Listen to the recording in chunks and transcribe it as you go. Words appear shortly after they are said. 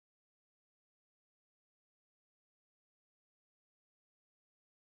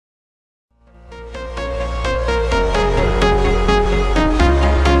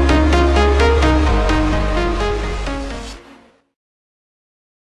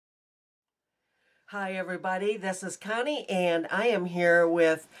Hi everybody, this is Connie and I am here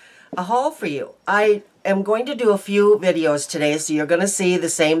with a haul for you. I am going to do a few videos today, so you're going to see the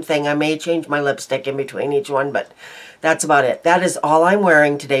same thing. I may change my lipstick in between each one, but that's about it. That is all I'm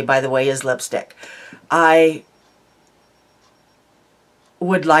wearing today, by the way, is lipstick. I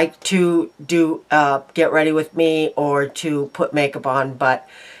would like to do get ready with me or to put makeup on, but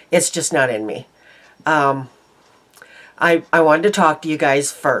it's just not in me. I wanted to talk to you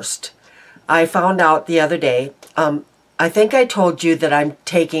guys first. I found out the other day, I think I told you that I'm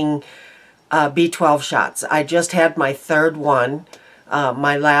taking B12 shots. I just had my third one,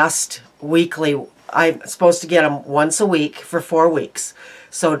 my last weekly. I'm supposed to get them once a week for 4 weeks.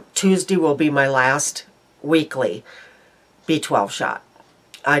 So Tuesday will be my last weekly B12 shot.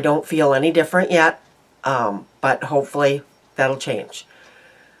 I don't feel any different yet, but hopefully that'll change.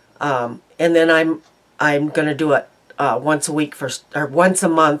 And then I'm going to do it once a week or once a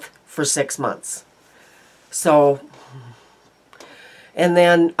month for 6 months. So, and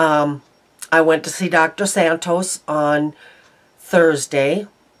then I went to see Dr. Santos on Thursday.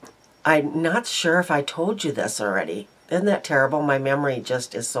 I'm not sure if I told you this already. Isn't that terrible? My memory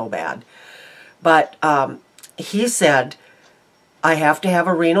just is so bad. But he said I have to have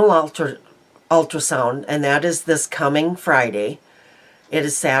a renal ultrasound, and that is this coming Friday. It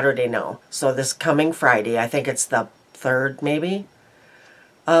is Saturday now. So this coming Friday, I think it's the 3rd maybe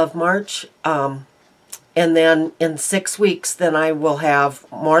of March. And then in 6 weeks, then I will have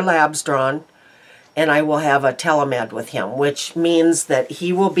more labs drawn, and I will have a telemed with him, which means that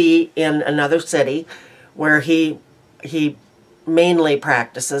he will be in another city where he mainly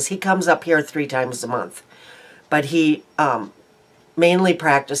practices. He comes up here 3 times a month, but he mainly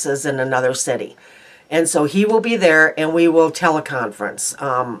practices in another city. And so he will be there, and we will teleconference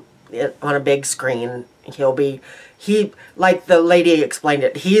on a big screen. Like the lady explained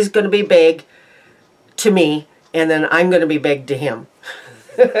it, he's going to be big to me, and then I'm going to be big to him.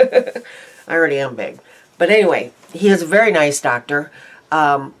 I already am big. But anyway, he is a very nice doctor.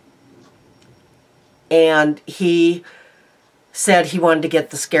 And he said he wanted to get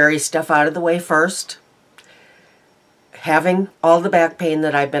the scary stuff out of the way first. Having all the back pain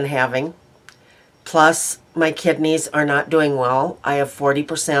that I've been having, plus my kidneys are not doing well. I have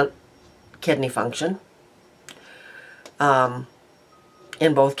 40% kidney function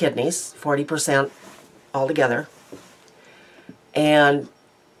in both kidneys, 40% altogether. And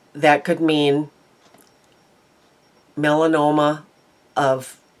that could mean melanoma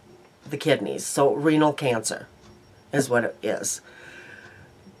of the kidneys. So renal cancer is what it is.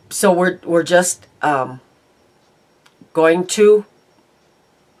 So we're just going to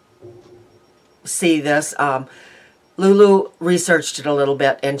see this. Lulu researched it a little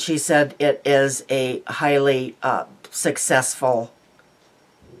bit, and she said it is a highly successful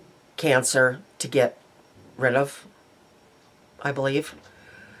cancer to get rid of, I believe.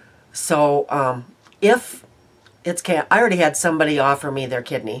 So if it's I already had somebody offer me their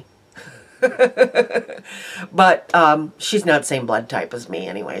kidney. But she's not the same blood type as me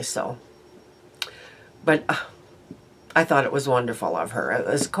anyway, so. But I thought it was wonderful of her. It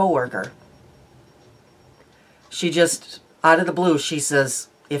was a co-worker. She just, out of the blue, she says,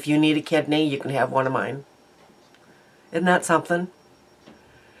 if you need a kidney, you can have one of mine. Isn't that something?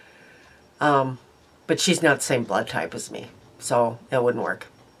 But she's not the same blood type as me, so it wouldn't work.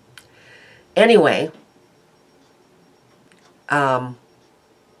 Anyway, that's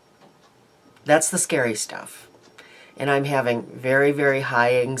the scary stuff. And I'm having very, very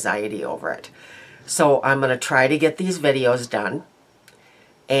high anxiety over it. So I'm going to try to get these videos done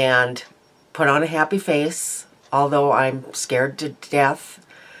and put on a happy face, although I'm scared to death.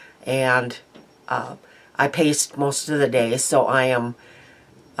 And I paced most of the day, so I am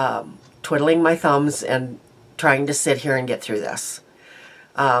twiddling my thumbs and trying to sit here and get through this.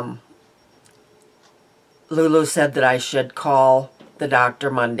 Lulu said that I should call the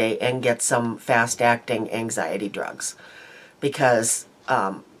doctor Monday and get some fast-acting anxiety drugs, because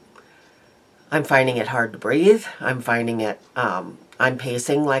I'm finding it hard to breathe. I'm finding it, I'm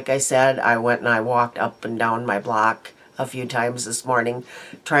pacing, like I said. I went and I walked up and down my block a few times this morning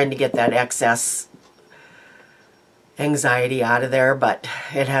trying to get that excess anxiety out of there, but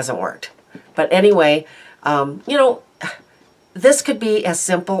it hasn't worked. But anyway, you know, this could be as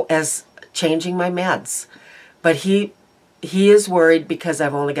simple as changing my meds. But he is worried because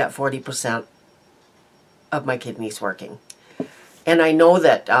I've only got 40% of my kidneys working. And I know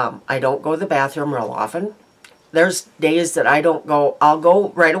that I don't go to the bathroom real often. There's days that I don't go. I'll go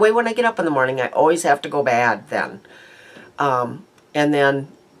right away when I get up in the morning. I always have to go bad then. And then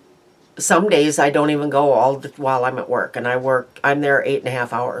some days I don't even go while I'm at work. And I'm there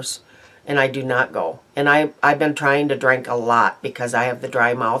 8.5 hours. and I do not go. And I've been trying to drink a lot because I have the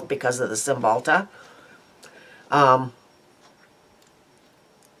dry mouth because of the Cymbalta. Or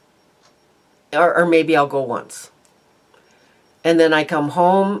maybe I'll go once. And then I come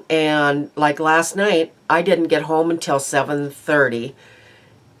home, and like last night, I didn't get home until 7:30.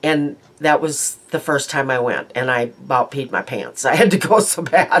 And that was the first time I went, and I about peed my pants. I had to go so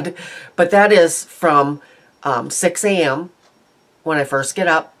bad. But that is from 6 a.m. when I first get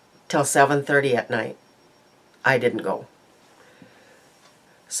up till 7:30 at night. I didn't go.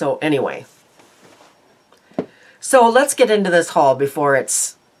 So anyway. So let's get into this haul before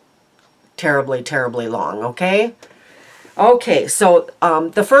it's terribly, terribly long, okay? Okay, so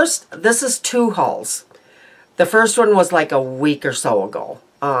this is 2 hauls. The first one was like a week or so ago.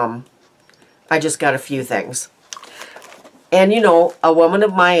 I just got a few things. And you know, a woman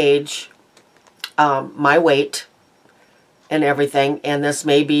of my age, my weight and everything, and this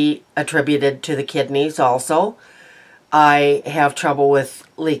may be attributed to the kidneys also, I have trouble with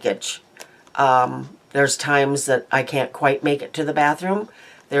leakage. There's times that I can't quite make it to the bathroom.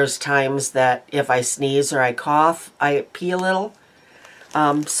 There's times that if I sneeze or I cough, I pee a little.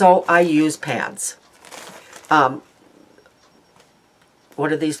 So I use pads. What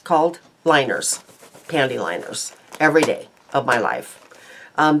are these called? Liners. Panty liners. Every day of my life.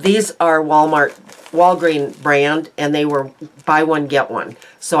 These are Walgreen brand, and they were buy one, get one.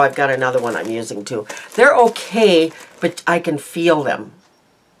 So I've got another one I'm using too. They're okay, but I can feel them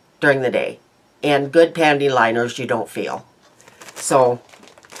during the day. And good panty liners you don't feel. So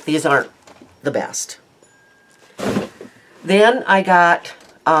these aren't the best. Then I got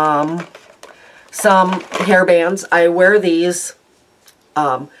some hair bands. I wear these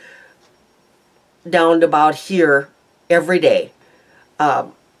down to about here every day.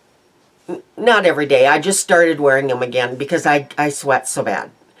 Not every day. I just started wearing them again because I sweat so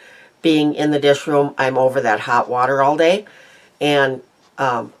bad. Being in the dish room, I'm over that hot water all day. And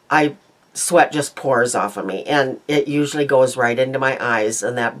I sweat just pours off of me. And it usually goes right into my eyes.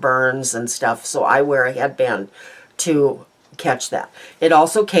 And that burns and stuff. So I wear a headband to catch that. It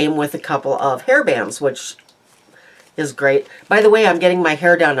also came with a couple of hair bands, which is great. By the way, I'm getting my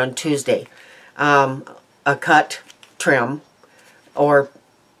hair done on Tuesday. A cut trim or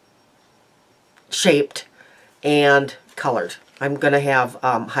shaped and colored. I'm going to have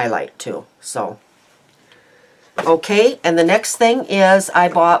highlight too. So, okay. And the next thing is I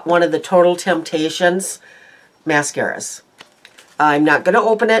bought one of the Total Temptations mascaras. I'm not going to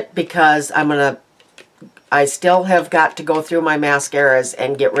open it because I still have got to go through my mascaras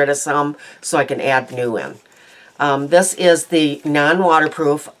and get rid of some so I can add new in. This is the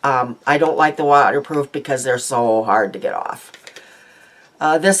non-waterproof. I don't like the waterproof because they're so hard to get off.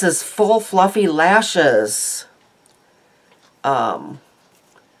 This is Full Fluffy Lashes. So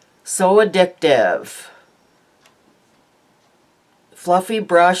addictive. Fluffy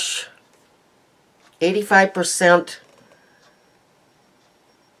brush. 85%.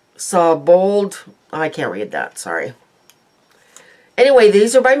 So bold. I can't read that, sorry. Anyway,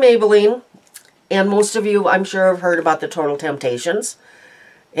 these are by Maybelline. And most of you, I'm sure, have heard about the Total Temptations.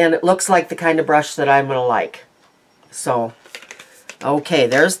 And it looks like the kind of brush that I'm going to like. So, okay,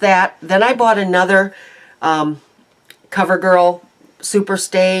 there's that. Then I bought another CoverGirl Super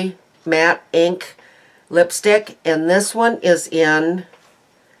Stay Matte Ink lipstick. And this one is in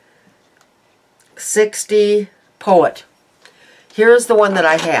 60 Poet. Here's the one that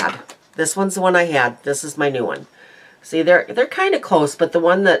I had. This one's the one I had. This is my new one. See, they're kind of close, but the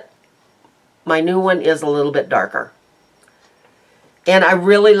one that my new one is a little bit darker. And I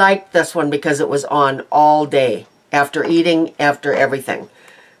really liked this one because it was on all day. After eating, after everything.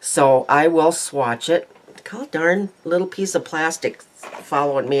 So I will swatch it. God darn little piece of plastic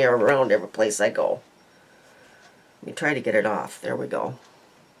following me around every place I go. Let me try to get it off. There we go.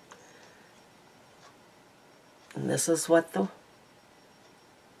 And this is what the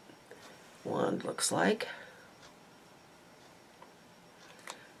wand looks like.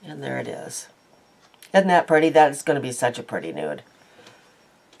 And there it is. Isn't that pretty? That is going to be such a pretty nude.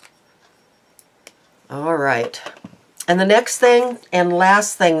 All right. And the next thing and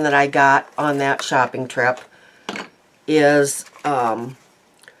last thing that I got on that shopping trip is,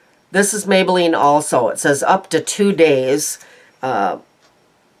 this is Maybelline also. It says up to 2 days.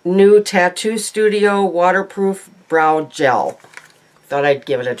 New Tattoo Studio Waterproof Brow Gel. Thought I'd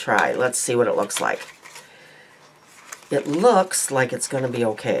give it a try. Let's see what it looks like. It looks like it's going to be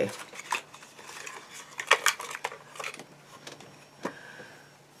okay.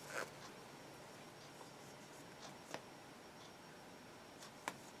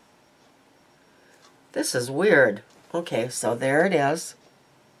 This is weird. Okay, so there it is.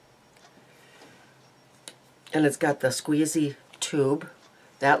 And it's got the squeezy tube.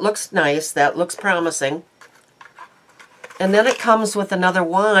 That looks nice. That looks promising. And then it comes with another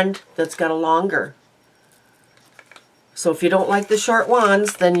wand that's got a longer. So if you don't like the short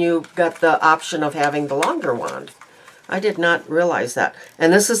wands, then you've got the option of having the longer wand. I did not realize that.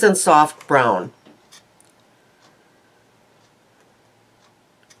 And this is in soft brown.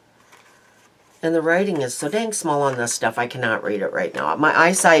 And the writing is so dang small on this stuff, I cannot read it right now. My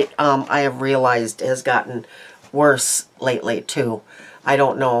eyesight, I have realized, has gotten worse lately, too. I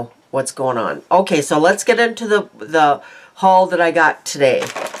don't know what's going on. Okay, so let's get into the haul that I got today.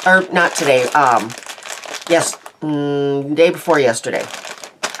 Or, not today, day before yesterday.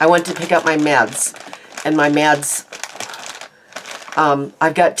 I went to pick up my meds. And my meds,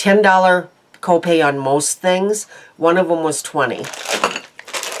 I've got $10 copay on most things. One of them was $20.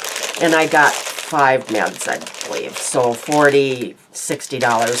 And I got 5 meds, I believe. So $40,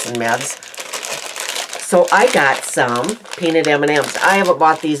 $60 in meds. So I got some peanut M&Ms. I haven't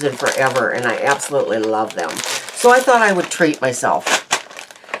bought these in forever, and I absolutely love them. So I thought I would treat myself.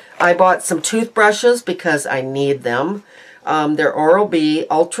 I bought some toothbrushes because I need them. They're Oral-B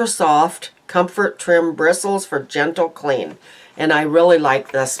Ultra Soft Comfort Trim Bristles for Gentle Clean. And I really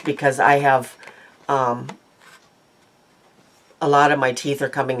like this because I have... a lot of my teeth are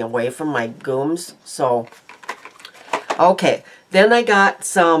coming away from my gums, so, okay. Then I got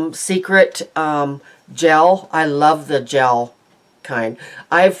some Secret gel. I love the gel kind.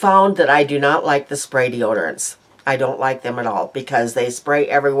 I've found that I do not like the spray deodorants. I don't like them at all because they spray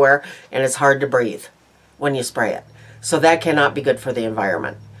everywhere and it's hard to breathe when you spray it. So that cannot be good for the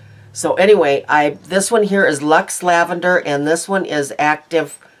environment. So anyway, this one here is Luxe Lavender and this one is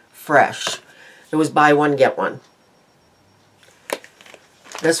Active Fresh. It was buy one, get one.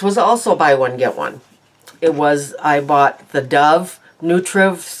 This was also buy one, get one. I bought the Dove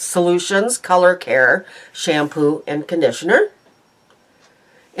Nutriv Solutions Color Care Shampoo and Conditioner.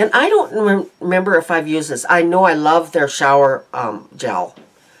 And I don't remember if I've used this. I know I love their shower gel.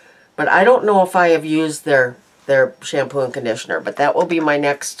 But I don't know if I have used their shampoo and conditioner. But that will be my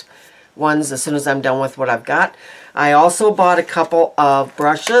next ones as soon as I'm done with what I've got. I also bought a couple of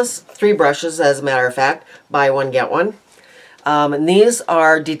brushes. 3 brushes, as a matter of fact. Buy one, get one. And these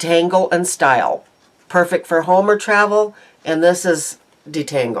are Detangle and Style. Perfect for home or travel. And this is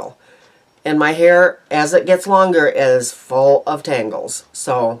Detangle. And my hair, as it gets longer, is full of tangles.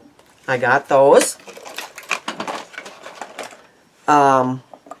 So, I got those.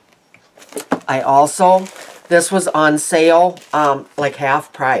 This was on sale, like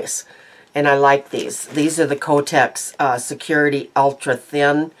half price. And I like these. These are the Kotex Security Ultra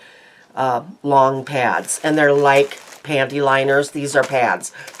Thin Long Pads. And they're like panty liners. These are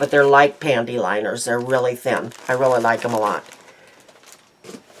pads, but they're like panty liners. They're really thin. I really like them a lot.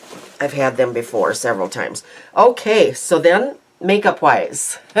 I've had them before several times. Okay, so then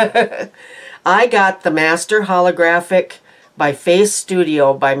makeup-wise. I got the Master Holographic by Face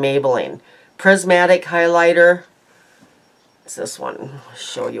Studio by Maybelline. Prismatic highlighter. It's this one. I'll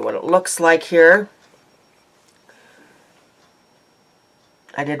show you what it looks like here.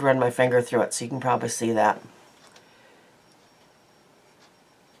 I did run my finger through it, so you can probably see that.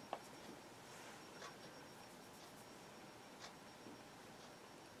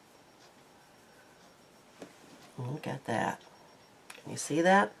 Look at that. Can you see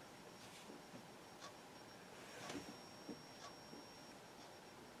that?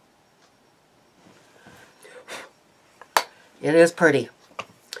 It is pretty.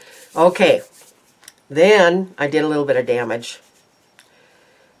 Okay. Then I did a little bit of damage.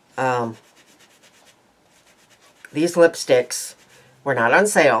 These lipsticks were not on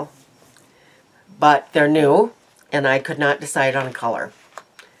sale, but they're new, and I could not decide on a color.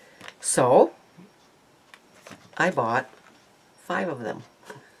 So I bought 5 of them.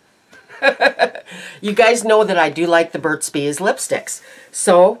 You guys know that I do like the Burt's Bees lipsticks.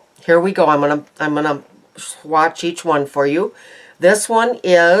 So here we go. I'm gonna swatch each one for you. This one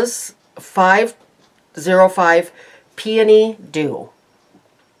is 505 Peony Dew.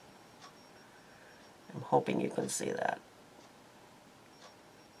 I'm hoping you can see that.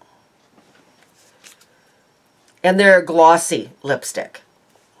 And they're a glossy lipstick.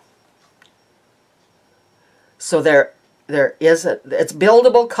 So it's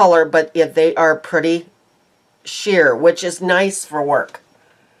buildable color, but they are pretty sheer, which is nice for work.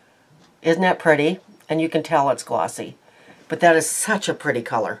 Isn't that pretty? And you can tell it's glossy. But that is such a pretty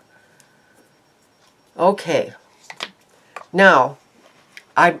color. Okay. Now,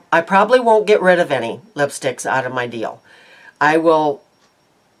 I probably won't get rid of any lipsticks out of my deal.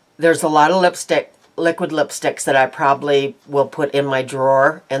 There's a lot of liquid lipsticks that I probably will put in my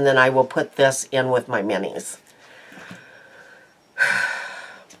drawer, and then I will put this in with my minis.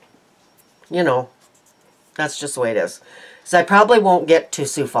 you know, that's just the way it is. So I probably won't get to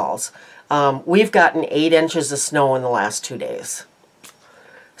Sioux Falls. We've gotten 8 inches of snow in the last 2 days.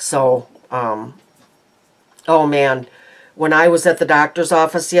 So, oh man, when I was at the doctor's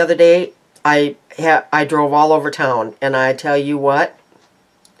office the other day, I drove all over town, and I tell you what,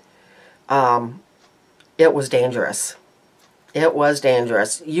 it was dangerous. It was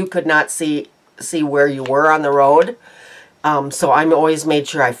dangerous. You could not see where you were on the road. So I always made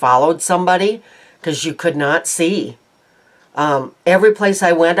sure I followed somebody, because you could not see. Every place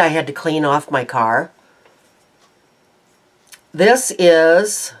I went, I had to clean off my car. This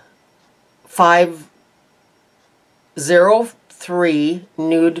is 503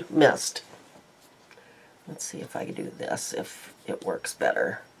 Nude Mist. Let's see if I can do this, if it works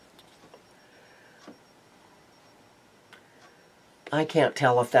better. I can't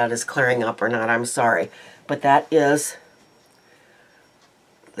tell if that is clearing up or not, I'm sorry. But that is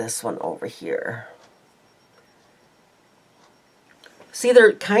this one over here. See,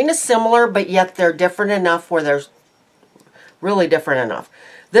 they're kind of similar, but yet they're different enough where they're really different enough.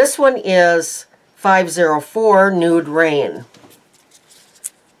 This one is 504 Nude Rain.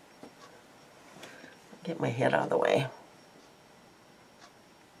 Get my head out of the way.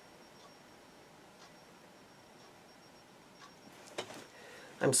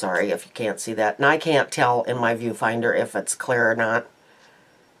 I'm sorry if you can't see that. And I can't tell in my viewfinder if it's clear or not.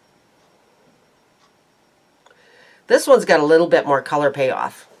 This one's got a little bit more color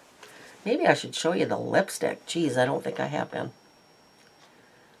payoff. Maybe I should show you the lipstick. Geez, I don't think I have been.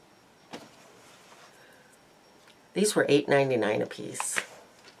 These were $8.99 a piece.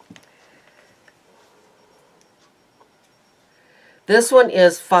 This one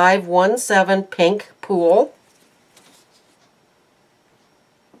is 517 Pink Pool.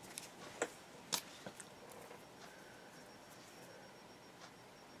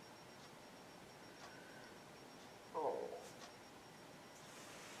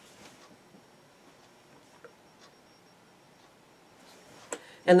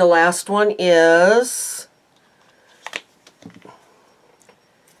 And the last one is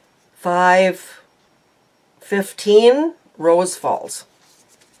 515 Rose Falls.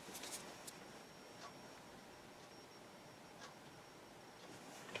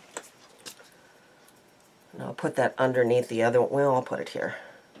 And I'll put that underneath the other one. Well, I'll put it here.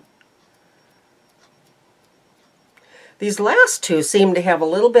 These last two seem to have a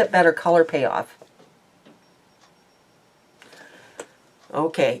little bit better color payoff.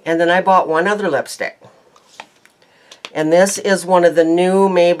 Okay, and then I bought one other lipstick. And this is one of the new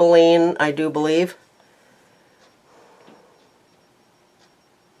Maybelline, I do believe.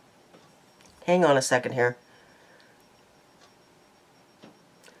 Hang on a second here.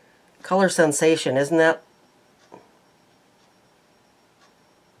 Color Sensation, isn't that?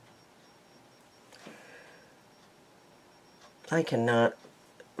 I cannot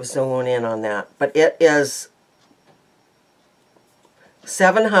zone in on that, but it is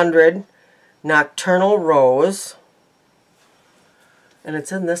 700 Nocturnal Rose, and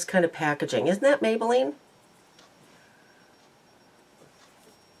it's in this kind of packaging. Isn't that Maybelline?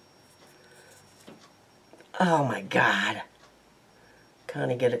 Oh my God.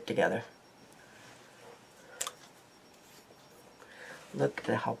 Connie, get it together. Look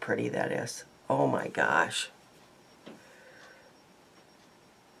at how pretty that is. Oh my gosh.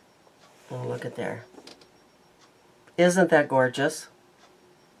 Oh, look at there. Isn't that gorgeous?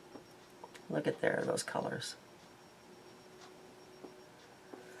 Look at there, those colors.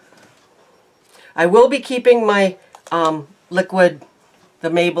 I will be keeping my liquid, the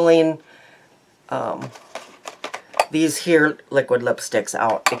Maybelline, these here liquid lipsticks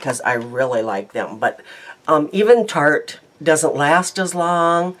out because I really like them. But even Tarte doesn't last as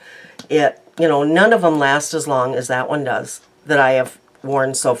long. You know, none of them last as long as that one does that I have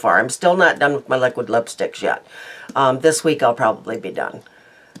worn so far. I'm still not done with my liquid lipsticks yet. This week I'll probably be done.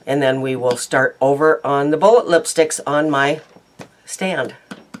 And then we will start over on the bullet lipsticks on my stand.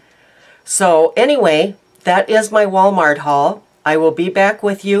 So anyway, that is my Walmart haul. I will be back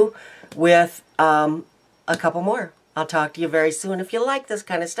with you with a couple more. I'll talk to you very soon. If you like this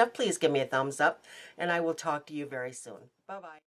kind of stuff, please give me a thumbs up, and I will talk to you very soon. Bye-bye.